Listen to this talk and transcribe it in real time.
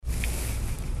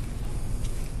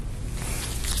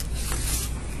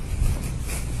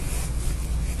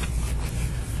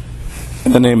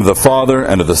In the name of the Father,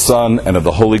 and of the Son, and of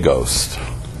the Holy Ghost.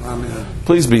 Amen.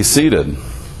 Please be seated.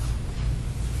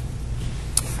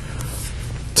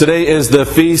 Today is the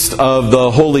feast of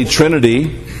the Holy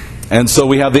Trinity, and so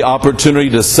we have the opportunity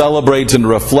to celebrate and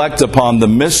reflect upon the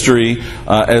mystery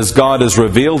as God has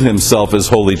revealed Himself as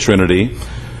Holy Trinity.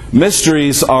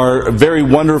 Mysteries are very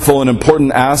wonderful and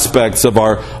important aspects of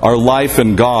our life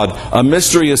in God. A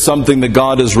mystery is something that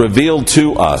God has revealed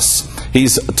to us.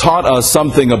 He's taught us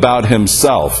something about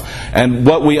Himself. And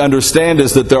what we understand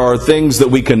is that there are things that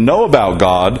we can know about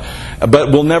God,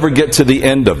 but we'll never get to the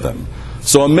end of them.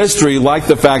 So a mystery, like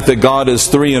the fact that God is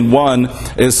three in one,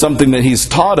 is something that He's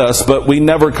taught us, but we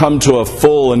never come to a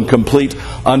full and complete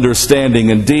understanding.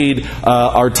 Indeed,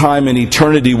 our time in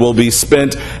eternity will be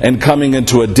spent in coming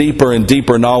into a deeper and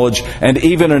deeper knowledge, and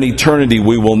even in eternity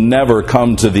we will never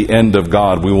come to the end of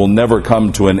God. We will never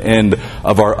come to an end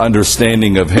of our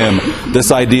understanding of Him.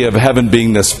 This idea of heaven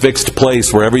being this fixed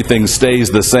place where everything stays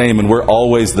the same and we're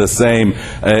always the same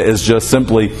is just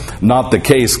simply not the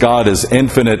case. God is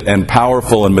infinite and powerful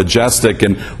and majestic,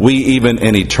 and we even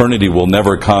in eternity will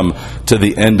never come to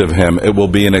the end of Him. It will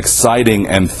be an exciting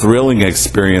and thrilling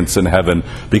experience in heaven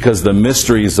because the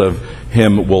mysteries of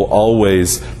Him will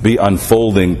always be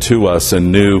unfolding to us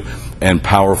in new and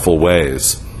powerful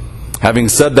ways. Having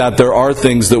said that, there are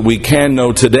things that we can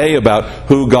know today about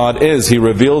who God is. He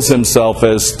reveals Himself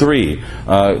as three,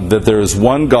 that there is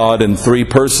one God in three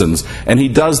persons. And He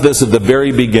does this at the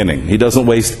very beginning. He doesn't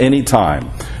waste any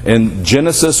time. In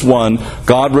Genesis 1,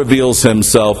 God reveals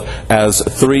Himself as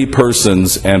three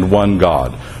persons and one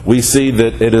God. We see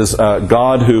that it is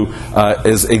God who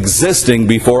is existing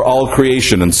before all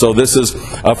creation. And so this is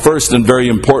a first and very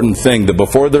important thing, that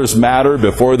before there's matter,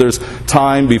 before there's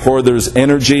time, before there's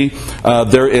energy,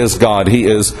 there is God. He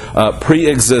is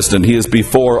pre-existent. He is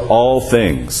before all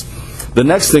things. The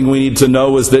next thing we need to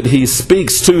know is that He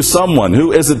speaks to someone.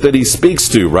 Who is it that He speaks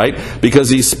to, right? Because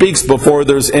He speaks before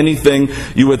there's anything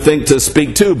you would think to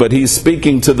speak to, but He's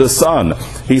speaking to the Son.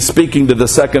 He's speaking to the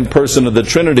second person of the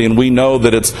Trinity, and we know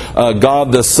that it's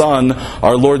God the Son,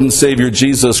 our Lord and Savior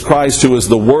Jesus Christ, who is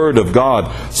the Word of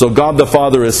God. So God the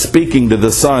Father is speaking to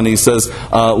the Son. He says,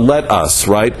 let us,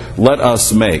 right? Let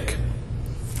us make.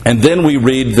 And then we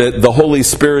read that the Holy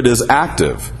Spirit is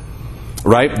active.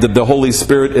 Right? That the Holy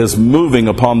Spirit is moving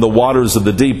upon the waters of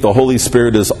the deep. The Holy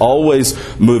Spirit is always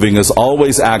moving, is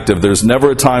always active. There's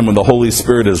never a time when the Holy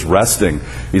Spirit is resting.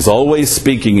 He's always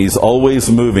speaking. He's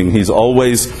always moving. He's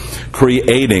always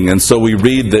creating. And so we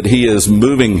read that He is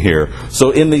moving here. So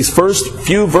in these first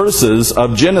few verses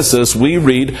of Genesis, we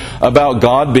read about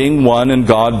God being one and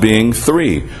God being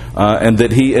three. And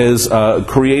that He is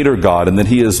Creator God and that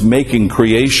He is making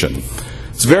creation.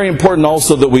 It's very important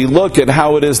also that we look at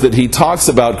how it is that He talks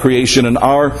about creation and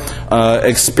our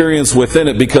experience within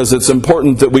it, because it's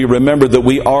important that we remember that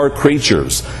we are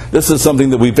creatures. This is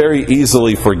something that we very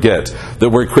easily forget, that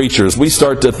we're creatures. We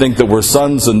start to think that we're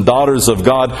sons and daughters of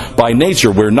God by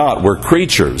nature. We're not. We're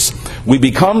creatures. We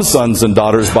become sons and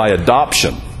daughters by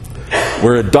adoption.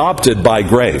 We're adopted by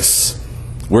grace.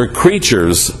 We're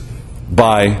creatures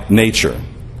by nature.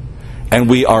 And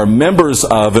we are members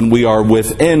of and we are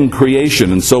within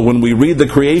creation. And so when we read the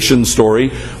creation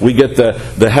story, we get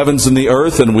the heavens and the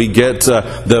earth, and we get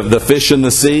the fish in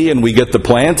the sea, and we get the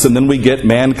plants, and then we get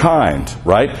mankind,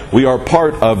 right? We are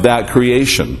part of that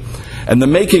creation. And the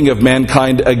making of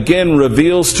mankind again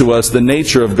reveals to us the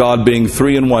nature of God being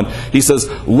three in one. He says,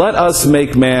 let us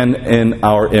make man in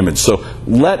our image. So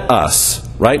let us,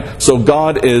 right? So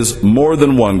God is more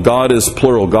than one. God is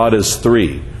plural. God is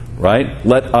three. Right?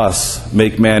 Let us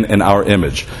make man in our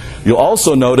image. You'll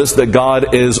also notice that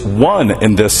God is one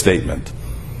in this statement.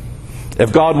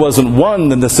 If God wasn't one,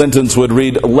 then the sentence would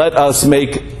read, let us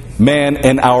make man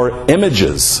in our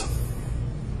images.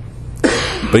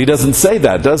 But He doesn't say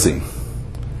that, does He?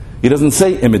 He doesn't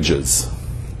say images.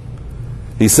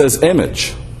 He says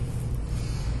image.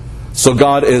 So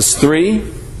God is three,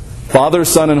 Father,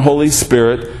 Son, and Holy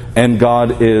Spirit, and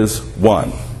God is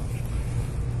one.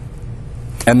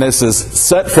 And this is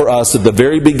set for us at the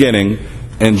very beginning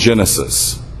in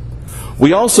Genesis.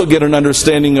 We also get an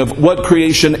understanding of what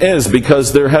creation is,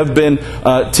 because there have been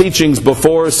teachings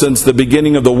before since the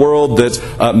beginning of the world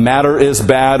that matter is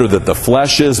bad, or that the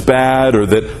flesh is bad, or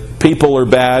that people are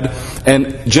bad.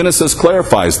 And Genesis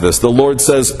clarifies this. The Lord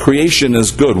says creation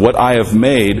is good. What I have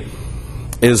made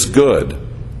is good.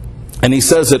 And He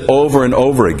says it over and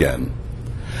over again.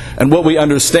 And what we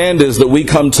understand is that we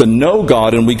come to know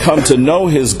God and we come to know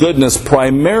His goodness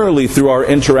primarily through our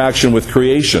interaction with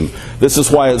creation. This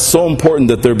is why it's so important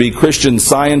that there be Christian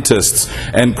scientists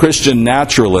and Christian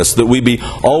naturalists, that we be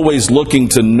always looking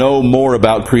to know more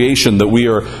about creation, that we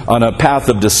are on a path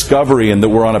of discovery and that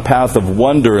we're on a path of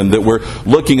wonder, and that we're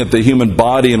looking at the human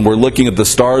body and we're looking at the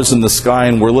stars in the sky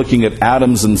and we're looking at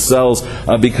atoms and cells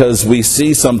because we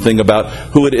see something about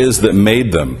who it is that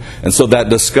made them. And so that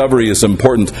discovery is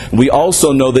important. We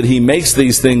also know that He makes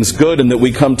these things good and that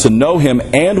we come to know Him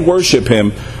and worship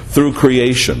Him through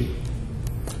creation.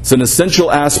 It's an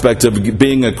essential aspect of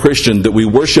being a Christian that we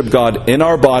worship God in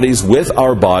our bodies, with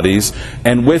our bodies,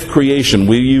 and with creation.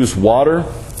 We use water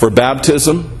for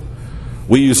baptism.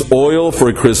 We use oil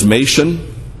for chrismation,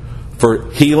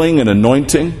 for healing and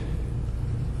anointing.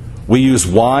 We use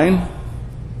wine.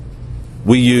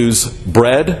 We use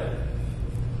bread.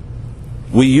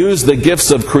 We use the gifts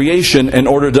of creation in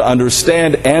order to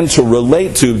understand and to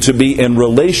relate to be in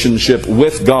relationship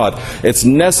with God. It's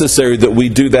necessary that we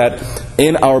do that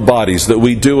in our bodies, that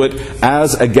we do it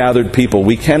as a gathered people.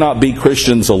 We cannot be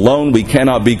Christians alone. We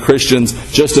cannot be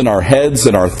Christians just in our heads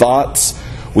and our thoughts.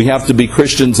 We have to be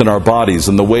Christians in our bodies,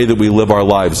 in the way that we live our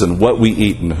lives, and what we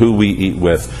eat and who we eat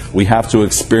with. We have to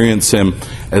experience Him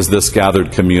as this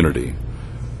gathered community.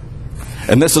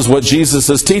 And this is what Jesus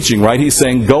is teaching, right? He's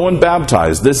saying, go and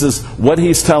baptize. This is what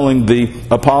He's telling the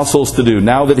apostles to do.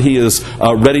 Now that He is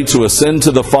ready to ascend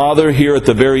to the Father here at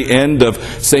the very end of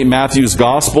St. Matthew's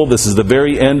Gospel. This is the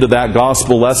very end of that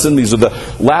Gospel lesson. These are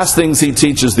the last things He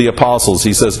teaches the apostles.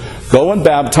 He says, go and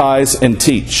baptize and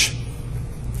teach.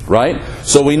 Right?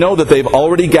 So we know that they've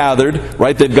already gathered,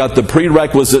 right? They've got the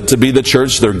prerequisite to be the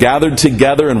church. They're gathered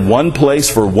together in one place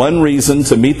for one reason,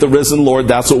 to meet the risen Lord.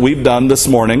 That's what we've done this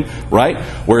morning, right?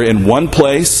 We're in one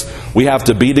place. We have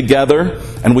to be together,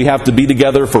 and we have to be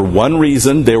together for one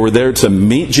reason. They were there to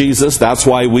meet Jesus. That's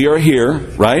why we are here,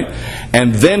 right?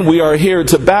 And then we are here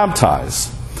to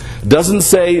baptize. It doesn't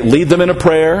say lead them in a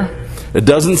prayer. It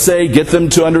doesn't say get them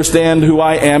to understand who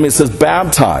I am. It says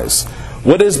baptize.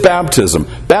 What is baptism?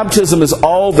 Baptism is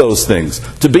all those things.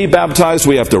 To be baptized,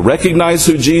 we have to recognize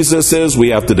who Jesus is. We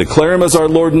have to declare Him as our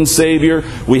Lord and Savior.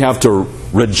 We have to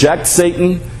reject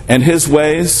Satan and his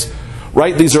ways.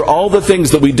 Right? These are all the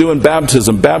things that we do in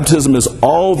baptism. Baptism is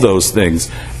all those things.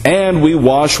 And we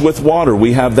wash with water.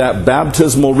 We have that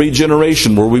baptismal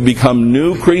regeneration where we become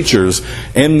new creatures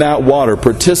in that water,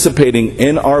 participating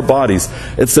in our bodies.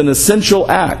 It's an essential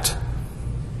act.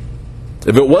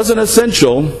 If it wasn't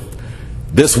essential,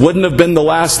 this wouldn't have been the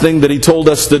last thing that He told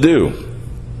us to do.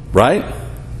 Right?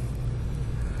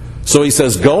 So He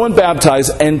says, go and baptize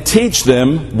and teach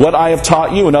them what I have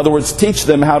taught you. In other words, teach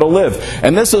them how to live.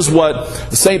 And this is what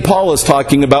St. Paul is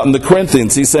talking about in the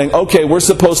Corinthians. He's saying, okay, we're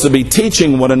supposed to be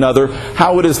teaching one another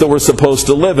how it is that we're supposed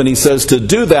to live. And he says to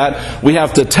do that, we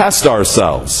have to test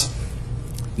ourselves.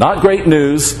 Not great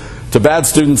news to bad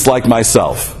students like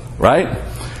myself. Right?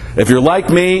 If you're like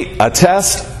me, a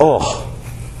test,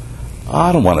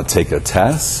 I don't want to take a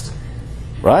test,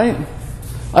 right?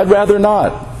 I'd rather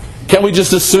not. Can't we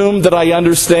just assume that I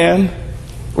understand,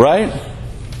 right?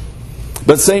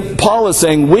 But St. Paul is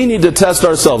saying we need to test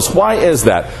ourselves. Why is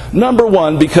that? Number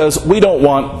one, because we don't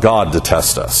want God to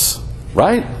test us,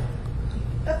 right?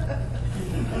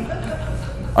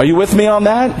 Are you with me on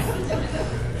that?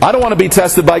 I don't want to be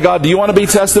tested by God. Do you want to be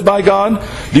tested by God?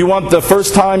 Do you want the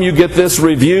first time you get this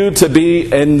review to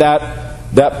be in that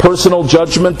personal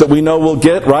judgment that we know we'll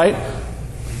get, right?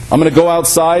 I'm going to go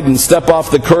outside and step off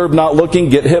the curb not looking,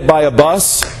 get hit by a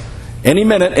bus. Any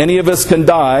minute, any of us can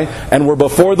die, and we're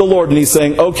before the Lord, and He's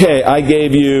saying, okay, I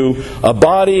gave you a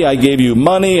body, I gave you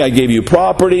money, I gave you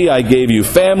property, I gave you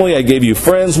family, I gave you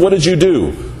friends. What did you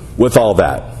do with all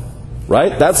that?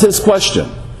 Right? That's His question.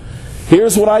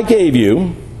 Here's what I gave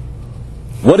you.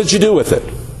 What did you do with it?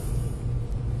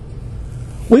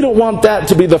 We don't want that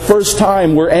to be the first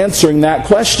time we're answering that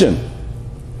question.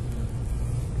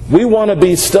 We want to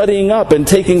be studying up and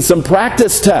taking some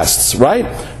practice tests, right?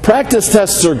 Practice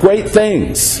tests are great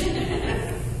things,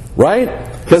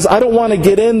 right? Because I don't want to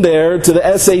get in there to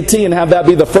the SAT and have that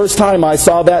be the first time I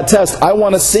saw that test. I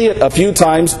want to see it a few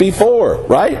times before,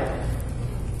 right?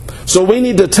 So we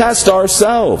need to test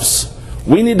ourselves.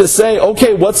 We need to say,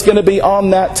 okay, what's going to be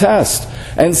on that test?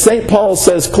 And St. Paul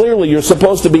says clearly you're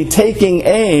supposed to be taking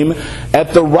aim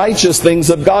at the righteous things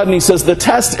of God. And he says the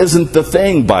test isn't the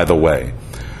thing, by the way.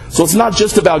 So it's not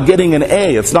just about getting an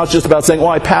A. It's not just about saying,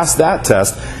 I passed that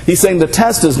test. He's saying the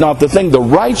test is not the thing. The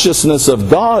righteousness of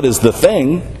God is the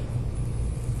thing.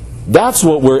 That's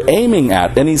what we're aiming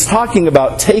at. And he's talking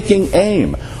about taking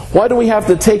aim. Why do we have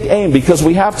to take aim? Because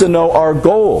we have to know our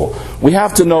goal. We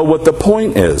have to know what the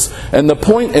point is. And the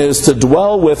point is to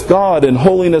dwell with God in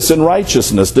holiness and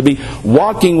righteousness, to be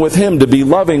walking with Him, to be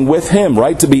loving with Him,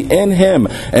 right? To be in Him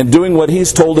and doing what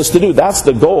He's told us to do. That's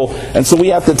the goal. And so we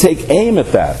have to take aim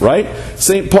at that, right?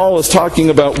 St. Paul is talking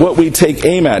about what we take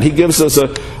aim at. He gives us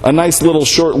a nice little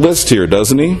short list here,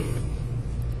 doesn't he?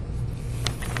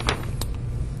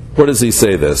 Where does he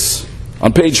say this?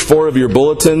 On page 4 of your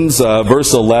bulletins,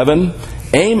 verse 11,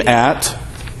 aim at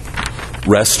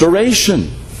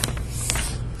restoration.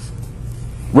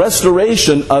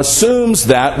 Restoration assumes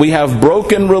that we have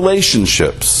broken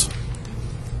relationships.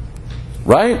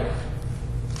 Right?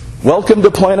 Welcome to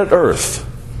planet Earth.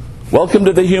 Welcome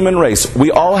to the human race.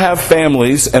 We all have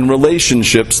families and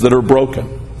relationships that are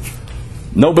broken.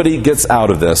 Nobody gets out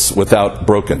of this without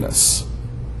brokenness.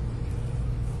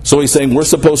 So he's saying we're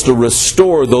supposed to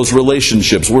restore those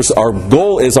relationships. Our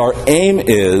goal is, our aim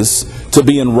is to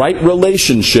be in right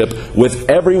relationship with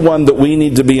everyone that we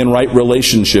need to be in right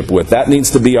relationship with. That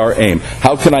needs to be our aim.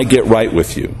 How can I get right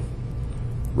with you?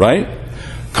 Right?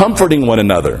 Comforting one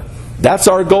another. That's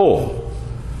our goal.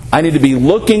 I need to be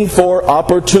looking for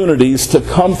opportunities to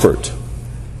comfort.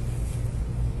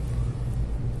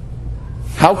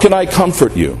 How can I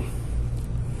comfort you?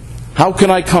 How can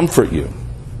I comfort you?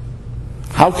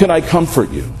 How can I comfort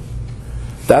you?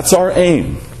 That's our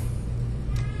aim.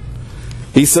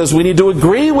 He says we need to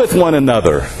agree with one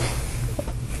another.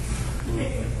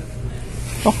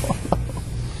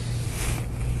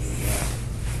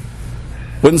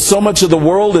 When so much of the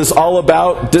world is all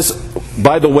about,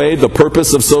 by the way, the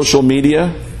purpose of social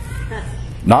media,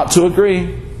 not to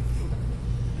agree.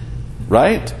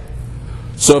 Right?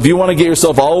 So if you want to get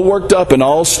yourself all worked up and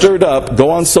all stirred up, go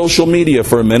on social media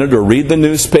for a minute, or read the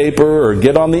newspaper, or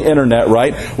get on the internet,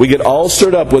 right? We get all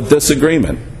stirred up with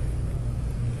disagreement.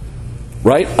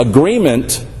 Right?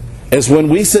 Agreement is when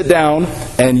we sit down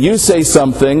and you say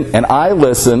something and I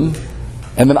listen,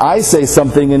 and then I say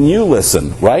something and you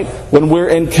listen, right? When we're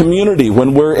in community,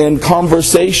 when we're in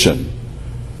conversation,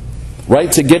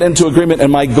 right? To get into agreement.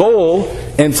 And my goal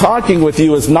in talking with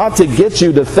you is not to get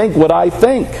you to think what I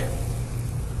think.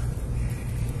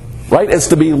 Right? It's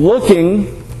to be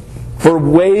looking for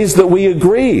ways that we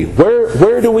agree.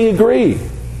 Where do we agree?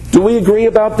 Do we agree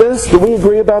about this? Do we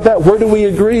agree about that? Where do we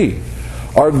agree?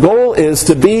 Our goal is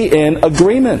to be in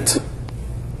agreement.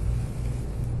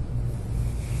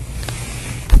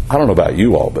 I don't know about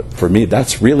you all, but for me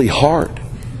that's really hard.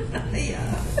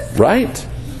 Right?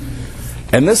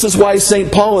 And this is why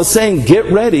St. Paul is saying, get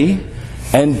ready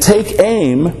and take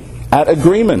aim at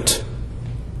agreement.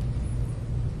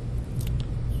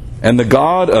 And the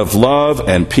God of love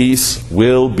and peace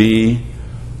will be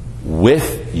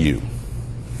with you.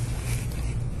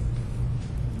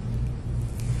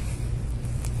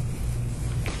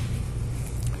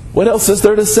 What else is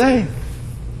there to say?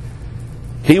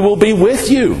 He will be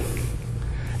with you.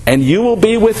 And you will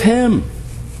be with Him.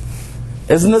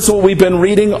 Isn't this what we've been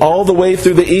reading all the way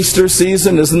through the Easter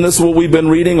season? Isn't this what we've been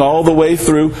reading all the way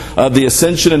through the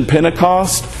Ascension and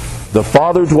Pentecost? The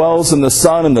Father dwells in the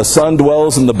Son, and the Son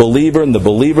dwells in the believer, and the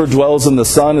believer dwells in the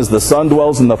Son as the Son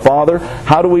dwells in the Father.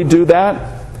 How do we do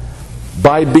that?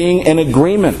 By being in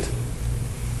agreement.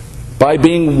 By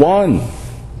being one.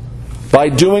 By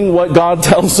doing what God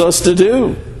tells us to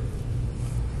do.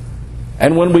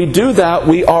 And when we do that,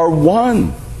 we are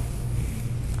one.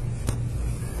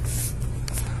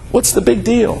 What's the big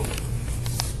deal?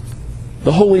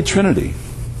 The Holy Trinity.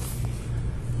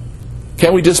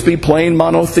 Can't we just be plain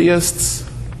monotheists?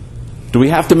 Do we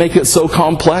have to make it so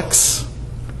complex?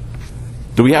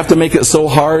 Do we have to make it so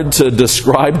hard to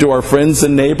describe to our friends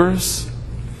and neighbors?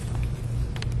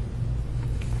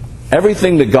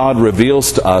 Everything that God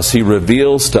reveals to us, He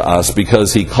reveals to us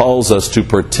because He calls us to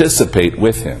participate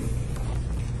with Him.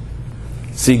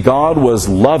 See, God was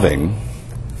loving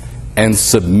and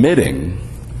submitting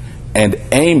and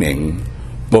aiming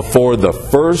before the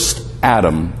first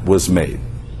atom was made.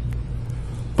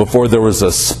 Before there was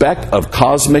a speck of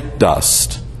cosmic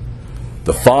dust,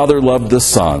 the Father loved the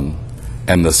Son,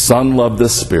 and the Son loved the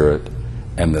Spirit,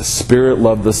 and the Spirit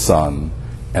loved the Son,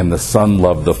 and the Son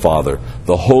loved the Father.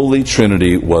 The Holy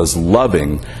Trinity was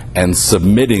loving and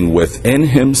submitting within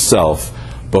Himself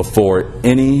before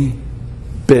any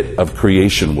bit of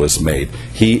creation was made.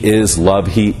 He is love.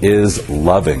 He is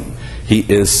loving. He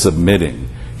is submitting.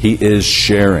 He is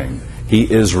sharing. He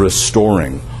is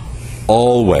restoring.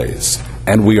 Always.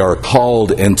 And we are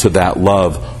called into that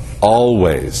love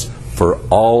always, for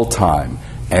all time.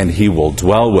 And He will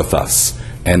dwell with us,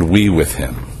 and we with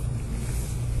Him.